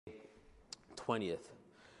20th.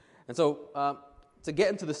 And so to get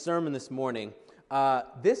into the sermon this morning,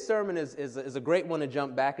 this sermon is a great one to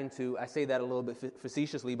jump back into. I say that a little bit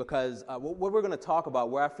facetiously because what we're going to talk about,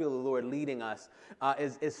 where I feel the Lord leading us,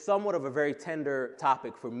 is somewhat of a very tender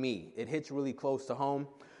topic for me. It hits really close to home.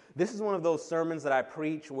 This is one of those sermons that I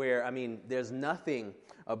preach where, there's nothing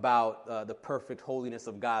about the perfect holiness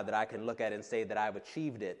of God that I can look at and say that I've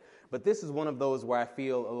achieved it. But this is one of those where I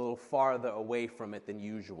feel a little farther away from it than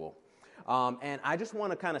usual. And I just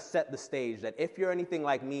want to kind of set the stage that if you're anything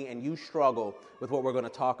like me and you struggle with what we're going to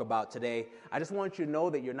talk about today, I just want you to know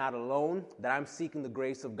that you're not alone, that I'm seeking the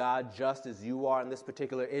grace of God just as you are in this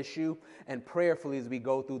particular issue. And prayerfully, as we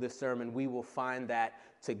go through this sermon, we will find that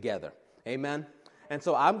together. Amen. And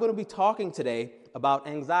so I'm going to be talking today about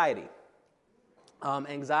anxiety.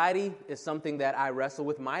 Anxiety is something that I wrestle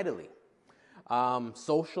with mightily.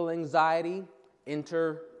 Social anxiety,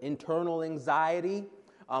 internal anxiety,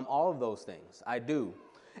 all of those things I do.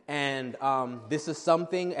 And this is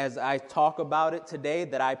something, as I talk about it today,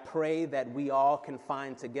 that I pray that we all can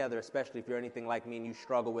find together, especially if you're anything like me and you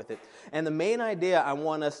struggle with it. And the main idea I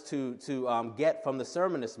want us to get from the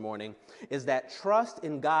sermon this morning is that trust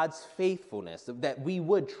in God's faithfulness, that we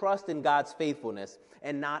would trust in God's faithfulness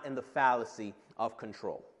and not in the fallacy of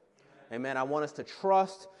control. Amen. I want us to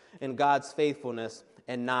trust in God's faithfulness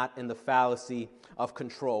and not in the fallacy of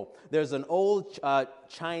control. There's an old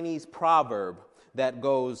Chinese proverb that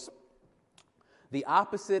goes, the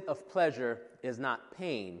opposite of pleasure is not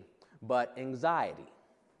pain, but anxiety.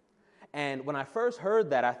 And when I first heard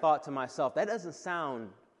that, I thought to myself, that doesn't sound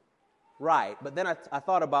right. But then I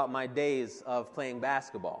thought about my days of playing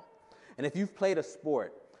basketball. And if you've played a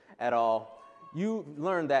sport at all, you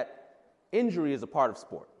learn that injury is a part of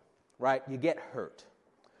sport, right? You get hurt.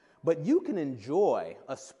 But you can enjoy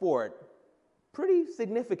a sport pretty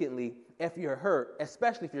significantly if you're hurt,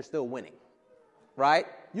 especially if you're still winning, right?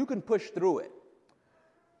 You can push through it.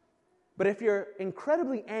 But if you're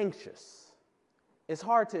incredibly anxious, it's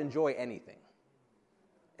hard to enjoy anything.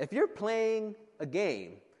 If you're playing a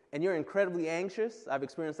game and you're incredibly anxious, I've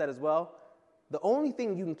experienced that as well, the only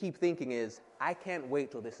thing you can keep thinking is, I can't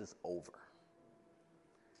wait till this is over.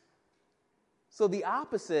 So the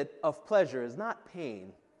opposite of pleasure is not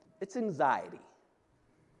pain, it's anxiety.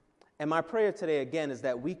 And my prayer today, again, is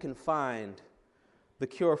that we can find the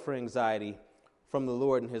cure for anxiety from the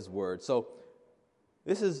Lord and His Word. So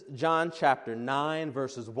this is John chapter 9,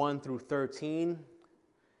 verses 1 through 13,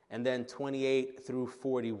 and then 28 through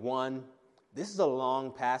 41. This is a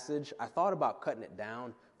long passage. I thought about cutting it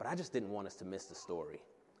down, but I just didn't want us to miss the story.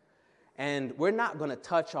 And we're not going to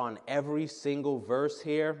touch on every single verse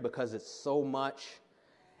here because it's so much.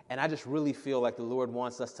 And I just really feel like the Lord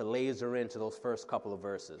wants us to laser into those first couple of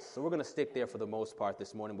verses. So we're going to stick there for the most part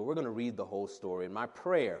this morning, but we're going to read the whole story. And my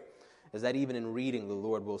prayer is that even in reading, the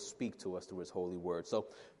Lord will speak to us through His holy word. So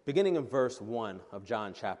beginning in verse 1 of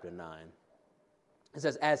John chapter 9, it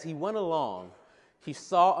says, as he went along, he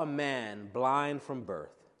saw a man blind from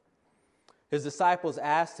birth. His disciples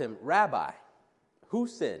asked him, Rabbi, who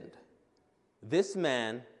sinned, this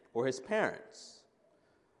man or his parents,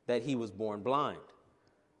 that he was born blind?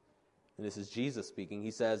 And this is Jesus speaking.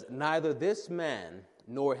 He says, neither this man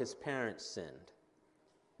nor his parents sinned,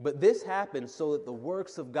 but this happened so that the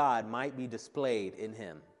works of God might be displayed in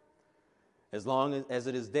him. As long as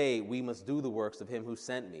it is day, we must do the works of him who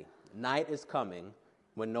sent me. Night is coming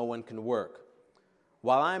when no one can work.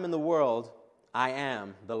 While I am in the world, I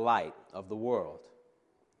am the light of the world.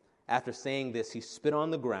 After saying this, he spit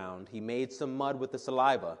on the ground. He made some mud with the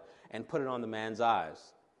saliva and put it on the man's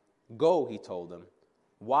eyes. Go, he told him,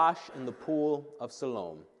 wash in the pool of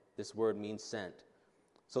Siloam. This word means sent.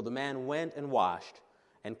 So the man went and washed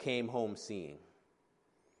and came home seeing.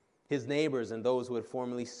 His neighbors and those who had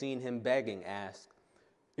formerly seen him begging asked,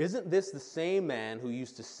 isn't this the same man who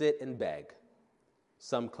used to sit and beg?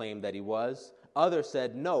 Some claimed that he was. Others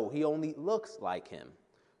said, no, he only looks like him.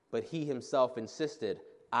 But he himself insisted,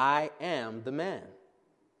 I am the man.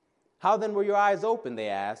 How then were your eyes open, they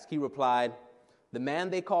asked. He replied, the man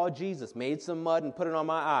they called Jesus made some mud and put it on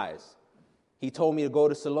my eyes. He told me to go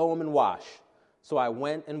to Siloam and wash. So I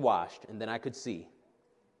went and washed, and then I could see.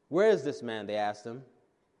 Where is this man, they asked him.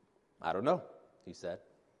 I don't know, he said.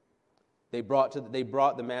 They brought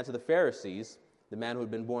the man to the Pharisees, the man who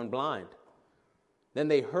had been born blind. Then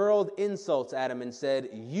they hurled insults at him and said,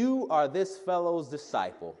 you are this fellow's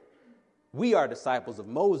disciple. We are disciples of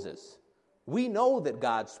Moses. We know that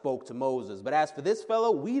God spoke to Moses, but as for this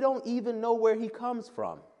fellow, we don't even know where he comes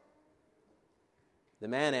from. The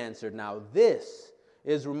man answered, now this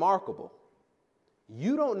is remarkable.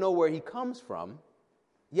 You don't know where he comes from,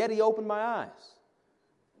 yet he opened my eyes.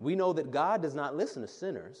 We know that God does not listen to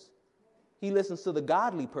sinners. He listens to the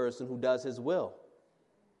godly person who does his will.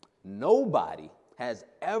 Nobody has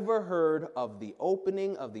ever heard of the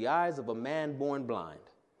opening of the eyes of a man born blind.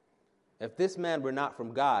 If this man were not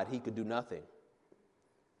from God, he could do nothing.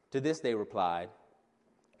 To this they replied,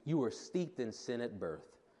 "You were steeped in sin at birth.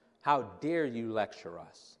 How dare you lecture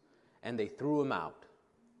us?" And they threw him out.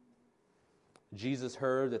 Jesus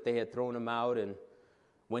heard that they had thrown him out, and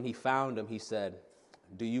when he found him, he said,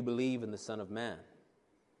 "Do you believe in the Son of Man?"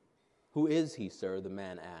 "Who is he, sir?" the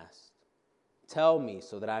man asked. "Tell me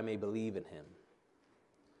so that I may believe in him."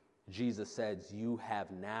 Jesus said, "You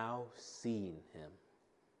have now seen him."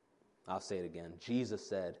 I'll say it again. Jesus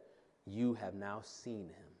said, "You have now seen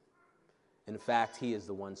him. In fact, he is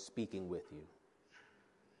the one speaking with you."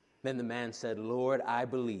 Then the man said, "Lord, I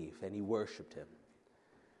believe," and he worshiped him.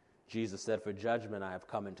 Jesus said, "For judgment I have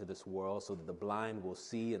come into this world, so that the blind will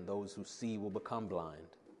see, and those who see will become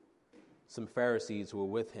blind." Some Pharisees who were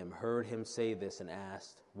with him heard him say this and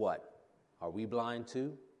asked, "What? Are we blind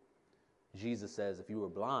too?" Jesus says, "If you were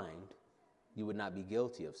blind, you would not be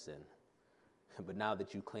guilty of sin. But now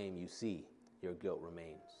that you claim you see, your guilt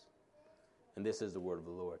remains." And this is the word of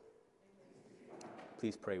the Lord.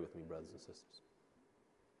 Please pray with me, brothers and sisters.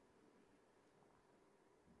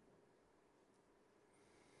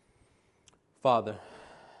 Father,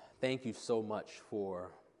 thank you so much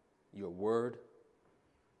for your word.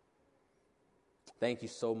 Thank you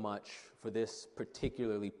so much for this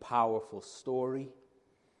particularly powerful story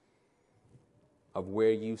of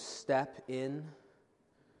where you step in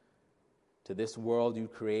to this world you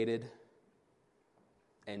created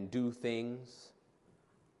and do things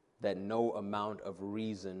that no amount of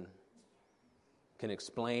reason can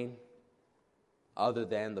explain, other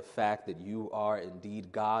than the fact that you are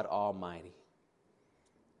indeed God Almighty,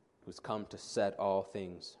 who's come to set all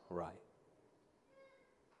things right.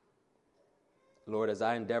 Lord, as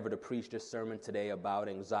I endeavor to preach this sermon today about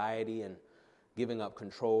anxiety and giving up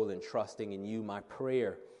control and trusting in you, my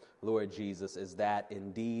prayer, Lord Jesus, is that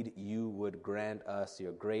indeed you would grant us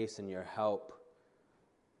your grace and your help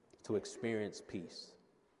to experience peace.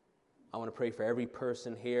 I want to pray for every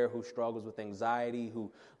person here who struggles with anxiety,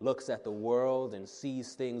 who looks at the world and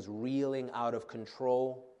sees things reeling out of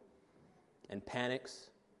control and panics.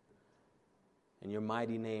 In your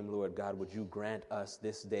mighty name, Lord God, would you grant us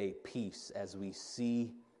this day peace as we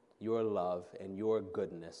see your love and your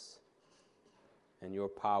goodness and your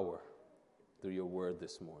power through your word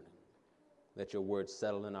this morning. Let your word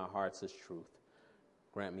settle in our hearts as truth.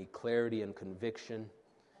 Grant me clarity and conviction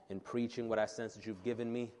in preaching what I sense that you've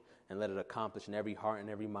given me, and let it accomplish in every heart and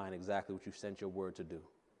every mind exactly what you sent your word to do.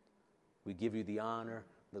 We give you the honor,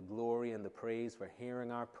 the glory, and the praise for hearing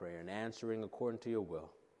our prayer and answering according to your will,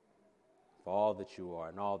 for all that you are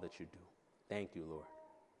and all that you do. Thank you, Lord.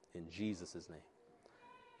 In Jesus' name,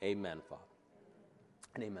 amen, Father,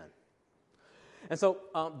 and amen. And so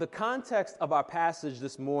the context of our passage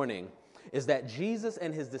this morning is that Jesus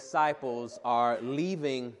and his disciples are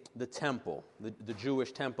leaving the temple, the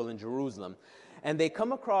Jewish temple in Jerusalem, and they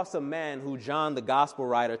come across a man who John, the gospel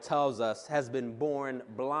writer, tells us has been born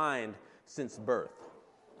blind since birth.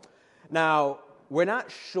 Now, we're not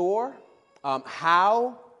sure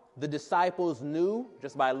how the disciples knew,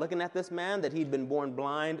 just by looking at this man, that he'd been born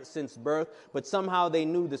blind since birth, but somehow they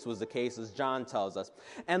knew this was the case, as John tells us.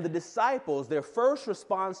 And the disciples, their first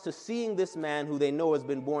response to seeing this man who they know has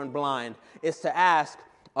been born blind is to ask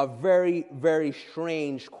a very, very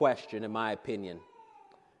strange question, in my opinion.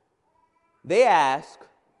 They ask,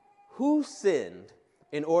 who sinned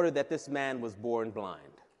in order that this man was born blind?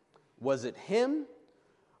 Was it him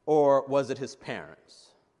or was it his parents?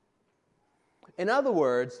 In other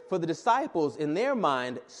words, for the disciples, in their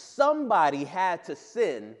mind, somebody had to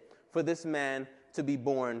sin for this man to be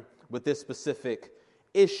born with this specific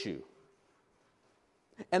issue.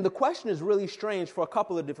 And the question is really strange for a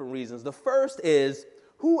couple of different reasons. The first is,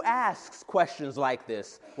 who asks questions like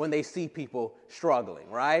this when they see people struggling,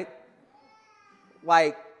 right?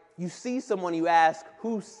 Like, you see someone, you ask,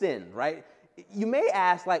 who sinned, right? You may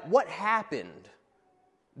ask, like, what happened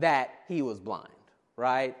that he was blind,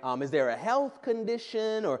 right? Is there a health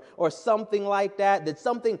condition or something like that? Did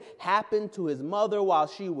something happen to his mother while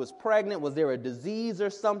she was pregnant? Was there a disease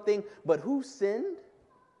or something? But who sinned?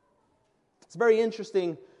 It's a very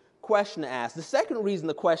interesting question to ask. The second reason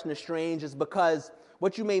the question is strange is because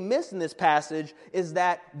what you may miss in this passage is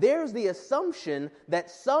that there's the assumption that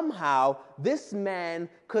somehow this man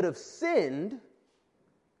could have sinned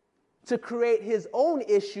to create his own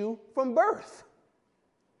issue from birth.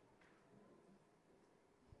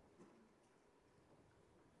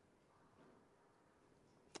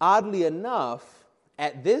 Oddly enough,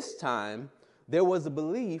 At this time, there was a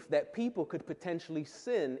belief that people could potentially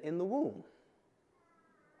sin in the womb,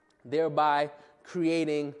 thereby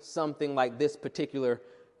creating something like this particular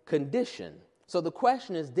condition. So the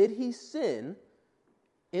question is, did he sin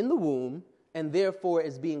in the womb and therefore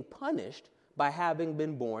is being punished by having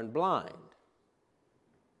been born blind?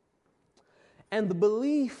 And the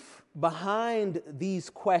belief behind these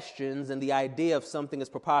questions and the idea of something as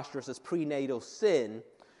preposterous as prenatal sin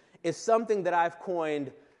is something that I've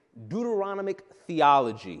coined Deuteronomic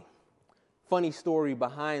theology. Funny story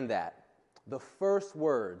behind that. The first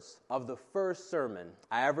words of the first sermon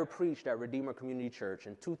I ever preached at Redeemer Community Church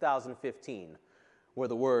in 2015 were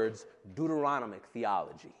the words Deuteronomic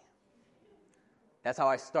theology. That's how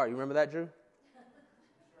I start. You remember that, Drew?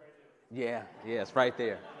 Yeah, it's right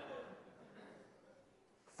there.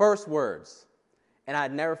 First words. And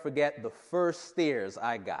I'd never forget the first stares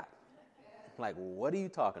I got. Like, what are you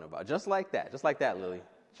talking about? Just like that, Lily.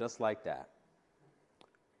 Just like that.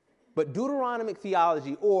 But Deuteronomic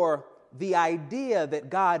theology, or the idea that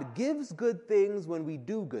God gives good things when we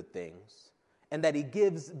do good things, and that he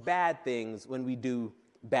gives bad things when we do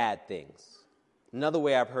bad things. Another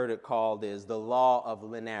way I've heard it called is the law of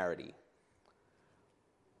linearity.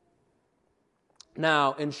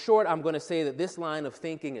 Now, in short, I'm going to say that this line of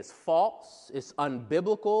thinking is false, it's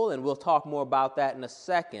unbiblical, and we'll talk more about that in a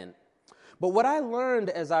second. But what I learned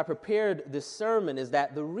as I prepared this sermon is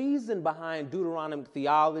that the reason behind Deuteronomic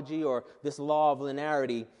theology or this law of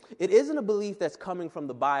linearity, it isn't a belief that's coming from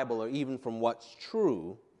the Bible or even from what's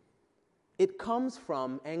true. It comes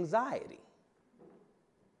from anxiety.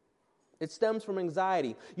 It stems from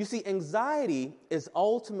anxiety. You see, anxiety is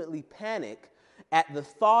ultimately panic at the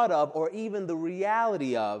thought of or even the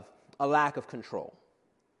reality of a lack of control.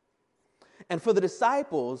 And for the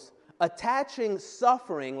disciples, attaching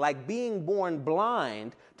suffering like being born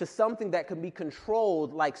blind to something that can be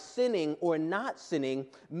controlled like sinning or not sinning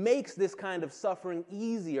makes this kind of suffering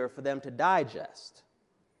easier for them to digest.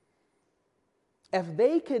 If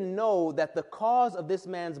they can know that the cause of this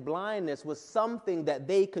man's blindness was something that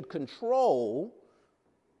they could control,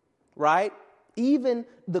 right? Even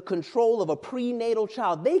the control of a prenatal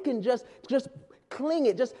child, they can just cling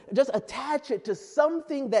it, just attach it to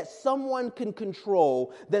something that someone can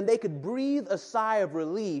control, then they could breathe a sigh of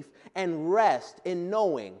relief and rest in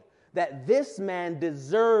knowing that this man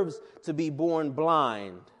deserves to be born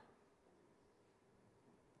blind.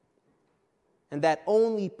 And that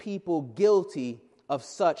only people guilty of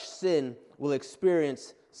such sin will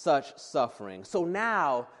experience such suffering. So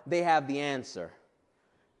now they have the answer.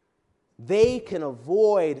 They can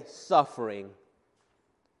avoid suffering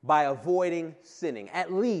by avoiding sinning,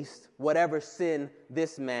 at least whatever sin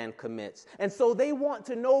this man commits. And so they want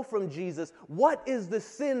to know from Jesus, what is the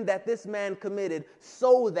sin that this man committed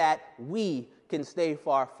so that we can stay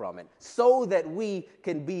far from it, so that we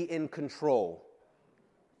can be in control.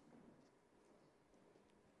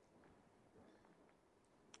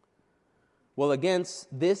 Well, against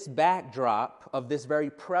this backdrop of this very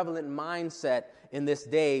prevalent mindset in this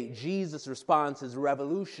day, Jesus' response is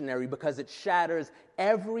revolutionary because it shatters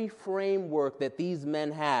every framework that these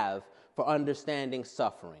men have for understanding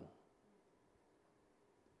suffering.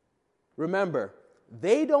 Remember,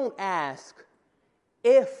 they don't ask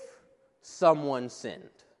if someone sinned.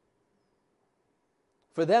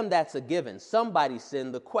 For them, that's a given. Somebody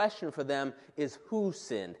sinned. The question for them is who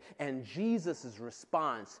sinned. And Jesus'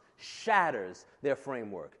 response shatters their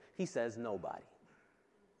framework. He says nobody.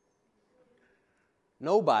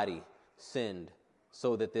 Nobody sinned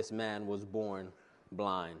so that this man was born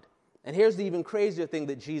blind. And here's the even crazier thing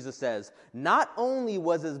that Jesus says. Not only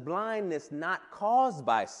was his blindness not caused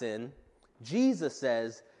by sin, Jesus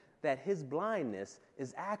says that his blindness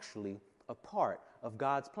is actually a part of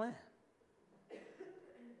God's plan.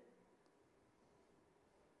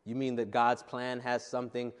 You mean that God's plan has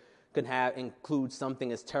something, include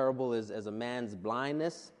something as terrible as a man's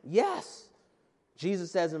blindness? Yes.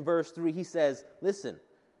 Jesus says in verse 3, he says, listen,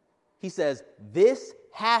 he says, this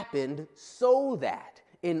happened so that,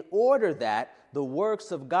 in order that the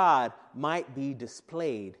works of God might be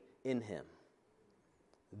displayed in him.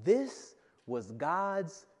 This was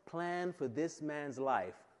God's plan for this man's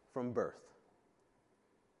life from birth.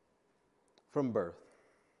 From birth.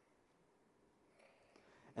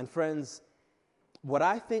 And friends, what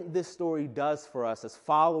I think this story does for us as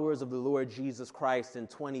followers of the Lord Jesus Christ in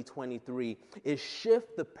 2023 is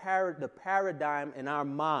shift the paradigm in our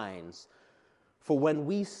minds for when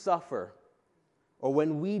we suffer or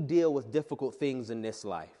when we deal with difficult things in this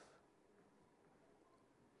life.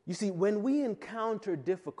 You see, when we encounter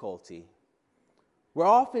difficulty, we're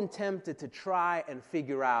often tempted to try and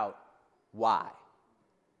figure out why.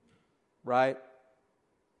 right?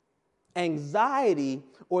 Anxiety,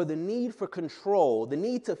 or the need for control, the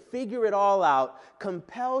need to figure it all out,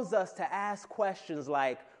 compels us to ask questions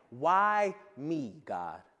like, why me,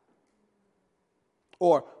 God?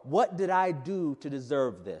 Or, what did I do to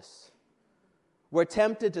deserve this? We're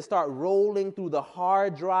tempted to start rolling through the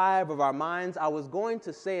hard drive of our minds. I was going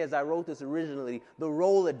to say, as I wrote this originally, the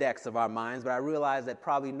Rolodex of our minds, but I realized that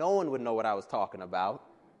probably no one would know what I was talking about.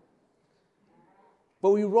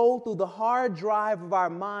 But we roll through the hard drive of our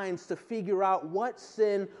minds to figure out what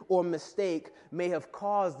sin or mistake may have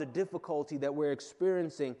caused the difficulty that we're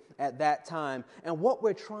experiencing at that time. And what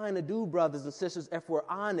we're trying to do, brothers and sisters, if we're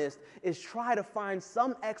honest, is try to find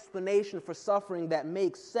some explanation for suffering that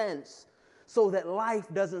makes sense so that life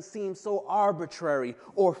doesn't seem so arbitrary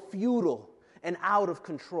or futile and out of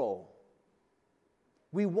control.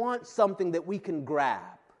 We want something that we can grab.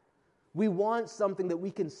 We want something that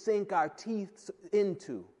we can sink our teeth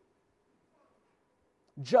into,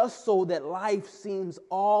 just so that life seems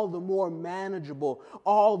all the more manageable,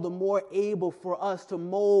 all the more able for us to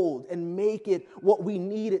mold and make it what we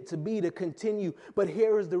need it to be to continue. But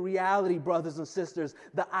here is the reality, brothers and sisters.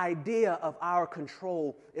 The idea of our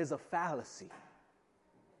control is a fallacy.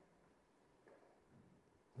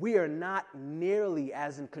 We are not nearly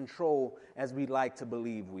as in control as we'd like to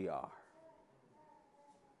believe we are.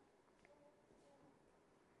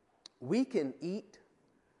 We can eat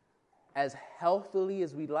as healthily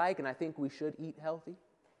as we'd like, and I think we should eat healthy.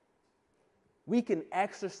 We can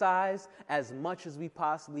exercise as much as we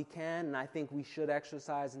possibly can, and I think we should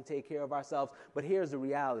exercise and take care of ourselves. But here's the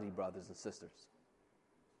reality, brothers and sisters.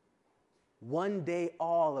 One day,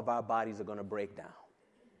 all of our bodies are going to break down.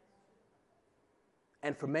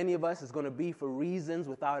 And for many of us, it's going to be for reasons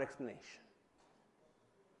without explanation.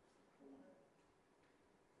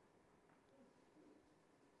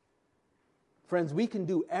 Friends, we can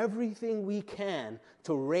do everything we can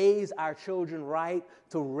to raise our children right,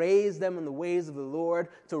 to raise them in the ways of the Lord,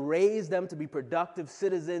 to raise them to be productive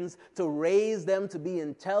citizens, to raise them to be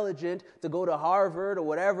intelligent, to go to Harvard or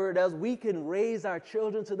whatever it is. We can raise our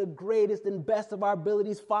children to the greatest and best of our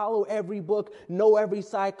abilities, follow every book, know every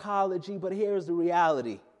psychology, but here's the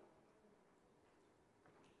reality.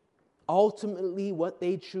 Ultimately, what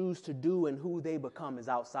they choose to do and who they become is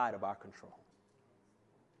outside of our control.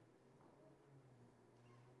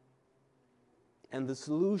 And the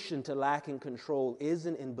solution to lacking control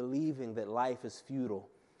isn't in believing that life is futile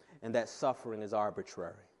and that suffering is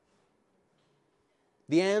arbitrary.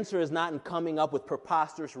 The answer is not in coming up with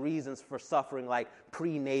preposterous reasons for suffering like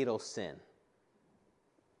prenatal sin.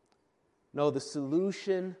 No, the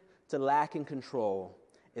solution to lacking control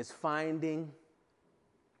is found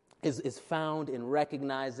in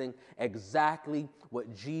recognizing exactly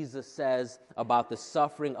what Jesus says about the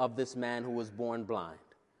suffering of this man who was born blind.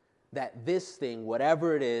 That this thing,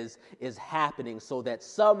 whatever it is happening so that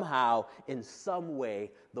somehow, in some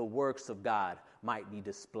way, the works of God might be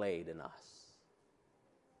displayed in us.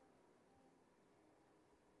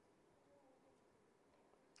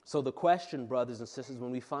 So the question, brothers and sisters, when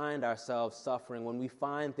we find ourselves suffering, when we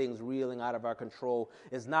find things reeling out of our control,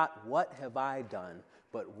 is not what have I done,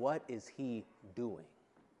 but what is He doing?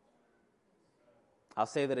 I'll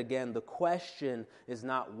say that again. The question is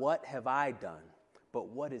not what have I done, but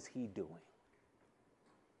what is He doing?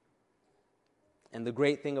 And the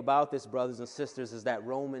great thing about this, brothers and sisters, is that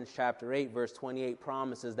Romans chapter 8, verse 28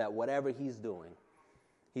 promises that whatever He's doing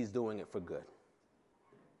it for good.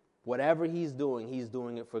 Whatever He's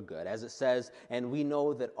doing it for good. As it says, and we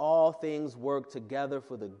know that all things work together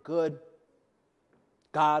for the good.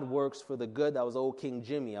 God works for the good. That was old King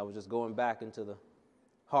Jimmy. I was just going back into the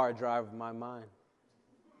hard drive of my mind.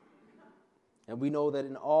 And we know that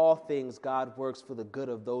in all things God works for the good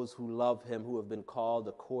of those who love Him, who have been called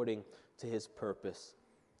according to His purpose.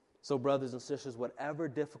 So, brothers and sisters, whatever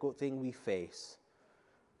difficult thing we face,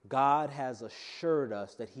 God has assured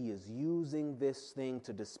us that He is using this thing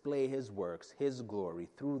to display His works, His glory,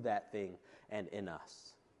 through that thing and in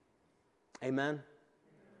us. Amen?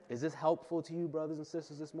 Is this helpful to you, brothers and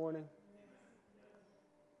sisters, this morning?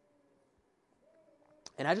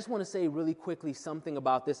 And I just want to say really quickly something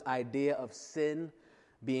about this idea of sin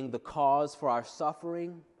being the cause for our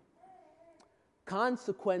suffering.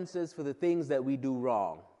 Consequences for the things that we do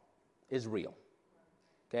wrong is real.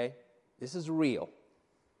 Okay? This is real.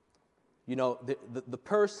 You know, the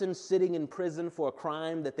person sitting in prison for a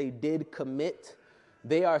crime that they did commit,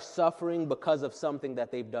 they are suffering because of something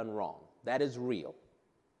that they've done wrong. That is real.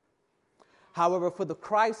 However, for the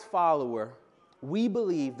Christ follower, we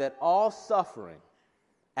believe that all suffering,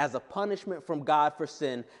 as a punishment from God for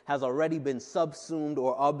sin has already been subsumed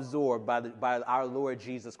or absorbed by our Lord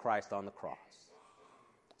Jesus Christ on the cross.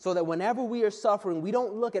 So that whenever we are suffering, we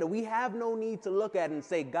don't look at it. We have no need to look at it and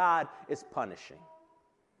say, God is punishing.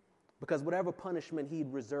 Because whatever punishment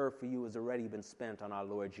he'd reserved for you has already been spent on our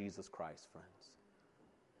Lord Jesus Christ, friends.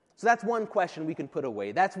 So that's one question we can put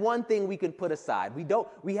away. That's one thing we can put aside.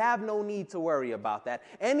 We have no need to worry about that.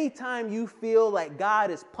 Anytime you feel like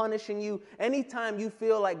God is punishing you, anytime you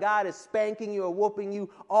feel like God is spanking you or whooping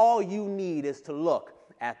you, all you need is to look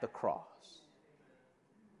at the cross.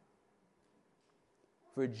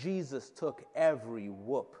 For Jesus took every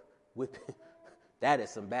whipping. That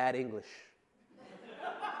is some bad English.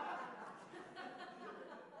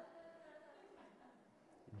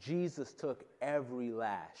 Jesus took every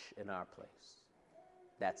lash in our place.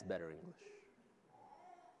 That's better English.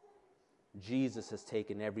 Jesus has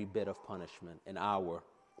taken every bit of punishment in our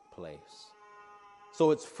place. So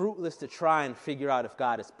it's fruitless to try and figure out if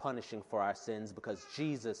God is punishing for our sins because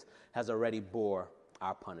Jesus has already bore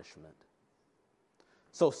our punishment.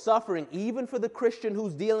 So suffering, even for the Christian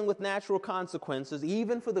who's dealing with natural consequences,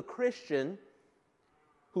 even for the Christian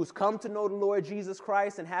who's come to know the Lord Jesus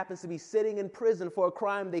Christ and happens to be sitting in prison for a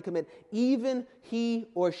crime they commit, even he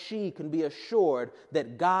or she can be assured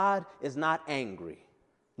that God is not angry,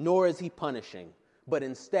 nor is he punishing, but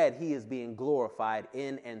instead he is being glorified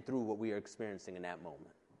in and through what we are experiencing in that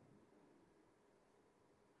moment.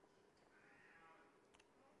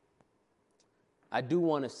 I do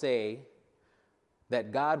want to say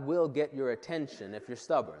that God will get your attention if you're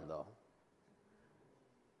stubborn, though.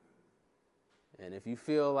 And if you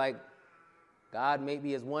feel like God,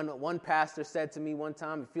 maybe as one pastor said to me one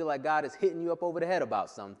time, you feel like God is hitting you up over the head about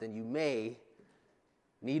something, you may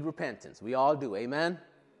need repentance. We all do, amen?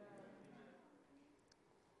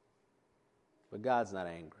 But God's not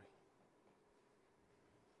angry.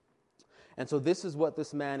 And so this is what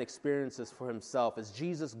this man experiences for himself as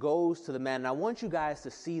Jesus goes to the man. And I want you guys to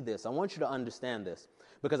see this. I want you to understand this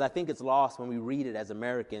because I think it's lost when we read it as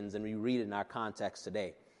Americans and we read it in our context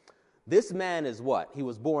today. This man is what? He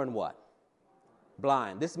was born what?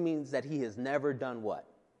 Blind. This means that he has never done what?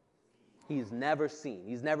 He's never seen.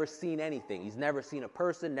 He's never seen anything. He's never seen a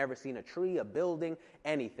person, never seen a tree, a building,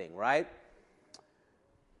 anything, right?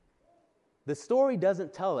 The story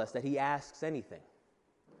doesn't tell us that he asks anything.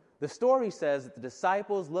 The story says that the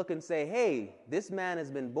disciples look and say, hey, this man has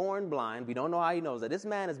been born blind. We don't know how he knows that. This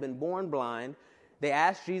man has been born blind. They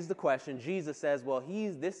ask Jesus the question. Jesus says, well,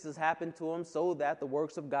 this has happened to him so that the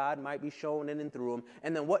works of God might be shown in and through him.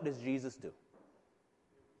 And then what does Jesus do?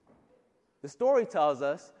 The story tells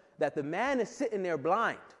us that the man is sitting there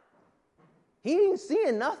blind. He ain't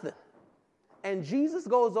seeing nothing. And Jesus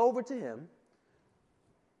goes over to him.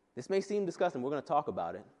 This may seem disgusting. We're going to talk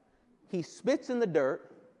about it. He spits in the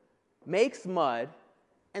dirt, makes mud,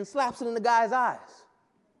 and slaps it in the guy's eyes.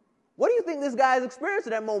 What do you think this guy is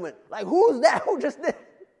experiencing at that moment? Like, who's that? Who just did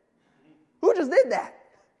that?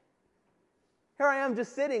 Here I am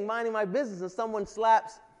just sitting, minding my business, and someone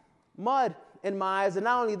slaps mud in my eyes. And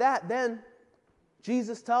not only that, then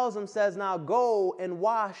Jesus tells him, says, now go and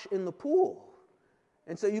wash in the pool.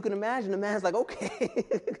 And so you can imagine the man's like, okay,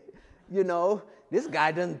 this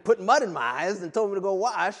guy done put mud in my eyes and told me to go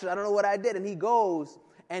wash. I don't know what I did. And he goes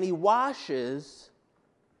and he washes.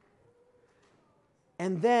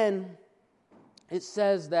 And then it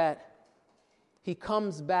says that he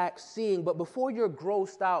comes back seeing. But before you're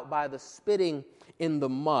grossed out by the spitting in the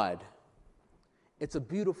mud, it's a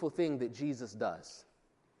beautiful thing that Jesus does.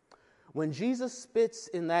 When Jesus spits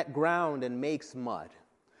in that ground and makes mud,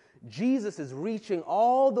 Jesus is reaching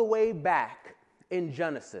all the way back in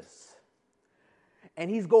Genesis. And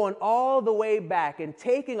he's going all the way back and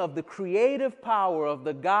taking of the creative power of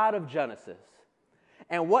the God of Genesis.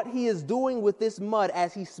 And what he is doing with this mud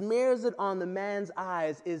as he smears it on the man's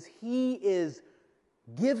eyes is he is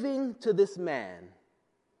giving to this man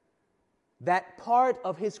that part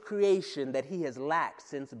of his creation that he has lacked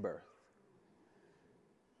since birth.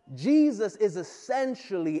 Jesus is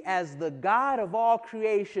essentially, as the God of all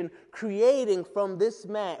creation, creating for this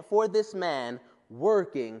man,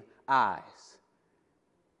 working eyes.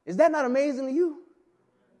 Is that not amazing to you?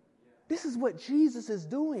 This is what Jesus is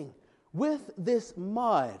doing with this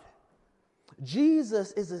mud.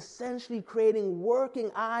 Jesus is essentially creating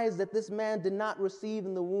working eyes that this man did not receive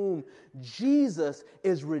in the womb. Jesus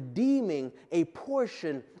is redeeming a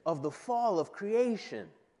portion of the fall of creation.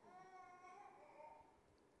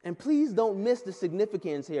 And please don't miss the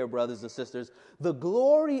significance here, brothers and sisters. The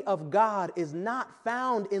glory of God is not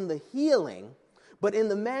found in the healing, but in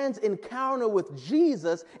the man's encounter with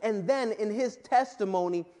Jesus and then in his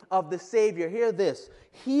testimony of the Savior. Hear this: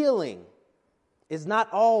 healing is not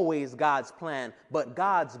always God's plan, but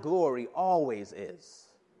God's glory always is.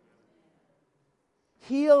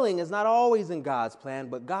 Healing is not always in God's plan,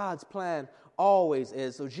 but God's plan always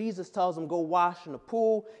is. So Jesus tells him, go wash in the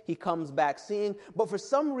pool. He comes back seeing. But for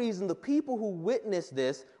some reason, the people who witnessed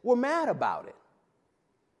this were mad about it.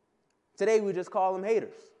 Today, we just call them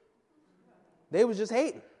haters. They was just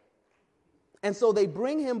hating. And so they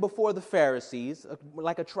bring him before the Pharisees,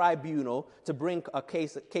 like a tribunal, to bring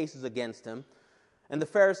cases against him. And the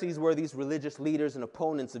Pharisees were these religious leaders and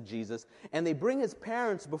opponents of Jesus. And they bring his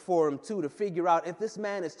parents before him, too, to figure out if this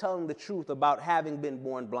man is telling the truth about having been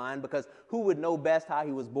born blind, because who would know best how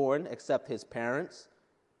he was born except his parents?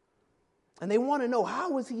 And they want to know,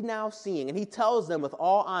 how is he now seeing? And he tells them with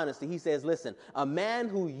all honesty, he says, listen, a man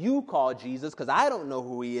who you call Jesus, because I don't know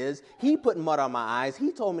who he is, he put mud on my eyes,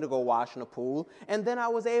 he told me to go wash in a pool, and then I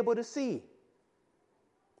was able to see.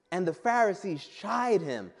 And the Pharisees chide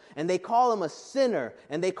him, and they call him a sinner,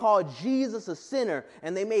 and they call Jesus a sinner,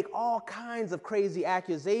 and they make all kinds of crazy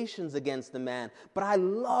accusations against the man. But I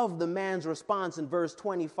love the man's response in verse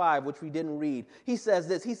 25, which we didn't read. He says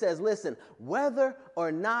this, he says, listen, whether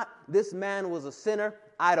or not this man was a sinner,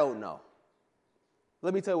 I don't know.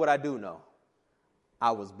 Let me tell you what I do know.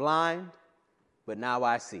 I was blind, but now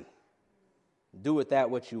I see. Do with that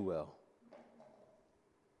what you will.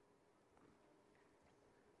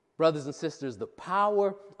 Brothers and sisters, the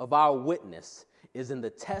power of our witness is in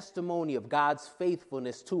the testimony of God's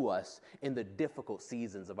faithfulness to us in the difficult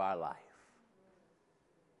seasons of our life.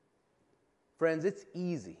 Friends, it's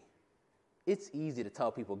easy. It's easy to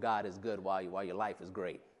tell people God is good while your life is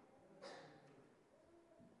great.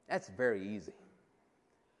 That's very easy.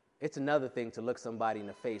 It's another thing to look somebody in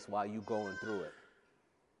the face while you're going through it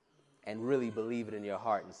and really believe it in your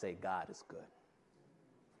heart and say, God is good.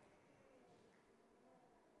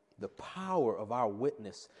 The power of our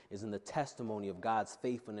witness is in the testimony of God's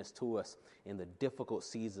faithfulness to us in the difficult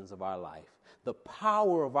seasons of our life. The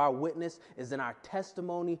power of our witness is in our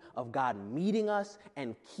testimony of God meeting us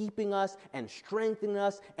and keeping us and strengthening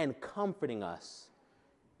us and comforting us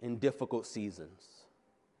in difficult seasons.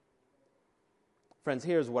 Friends,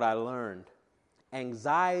 here's what I learned.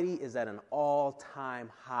 Anxiety is at an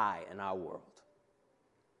all-time high in our world.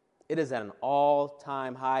 It is at an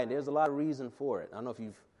all-time high, and there's a lot of reason for it. I don't know if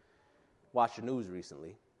you've watched the news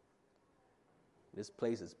recently. This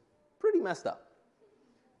place is pretty messed up.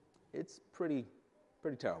 It's pretty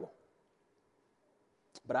terrible.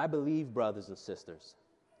 But I believe, brothers and sisters,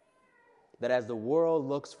 that as the world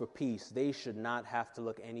looks for peace, they should not have to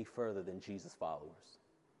look any further than Jesus followers.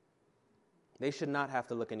 They should not have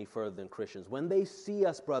to look any further than Christians. When they see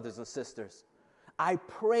us, brothers and sisters, I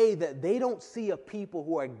pray that they don't see a people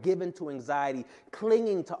who are given to anxiety,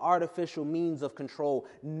 clinging to artificial means of control,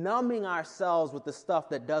 numbing ourselves with the stuff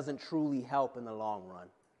that doesn't truly help in the long run.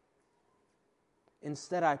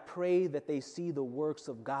 Instead, I pray that they see the works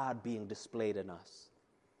of God being displayed in us.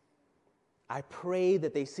 I pray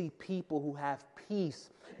that they see people who have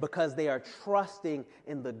peace because they are trusting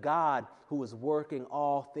in the God who is working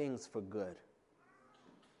all things for good.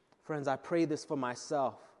 Friends, I pray this for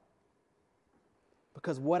myself.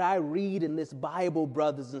 Because what I read in this Bible,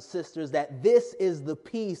 brothers and sisters, that this is the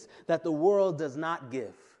peace that the world does not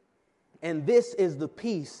give. And this is the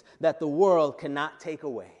peace that the world cannot take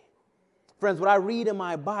away. Friends, what I read in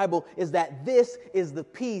my Bible is that this is the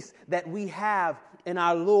peace that we have in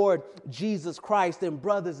our Lord Jesus Christ. And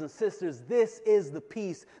brothers and sisters, this is the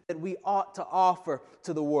peace that we ought to offer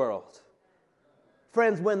to the world.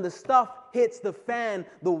 Friends, when the stuff hits the fan,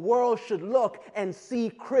 the world should look and see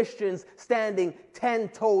Christians standing 10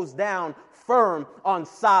 toes down, firm on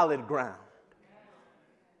solid ground.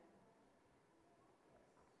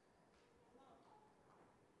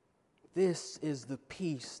 This is the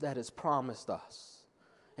peace that is promised us.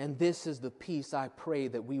 And this is the peace I pray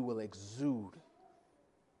that we will exude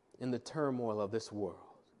in the turmoil of this world.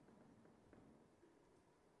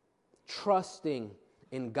 Trusting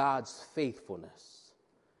in God's faithfulness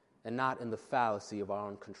and not in the fallacy of our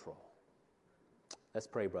own control. Let's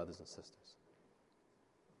pray, brothers and sisters.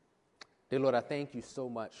 Dear Lord, I thank you so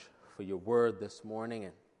much for your word this morning.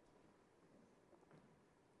 And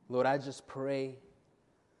Lord, I just pray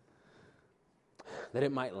that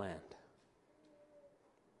it might land.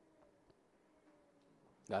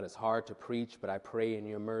 God, it's hard to preach, but I pray in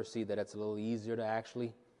your mercy that it's a little easier to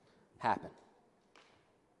actually happen.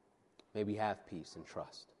 May we have peace and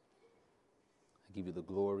trust. I give you the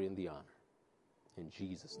glory and the honor. In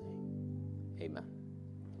Jesus' name, amen.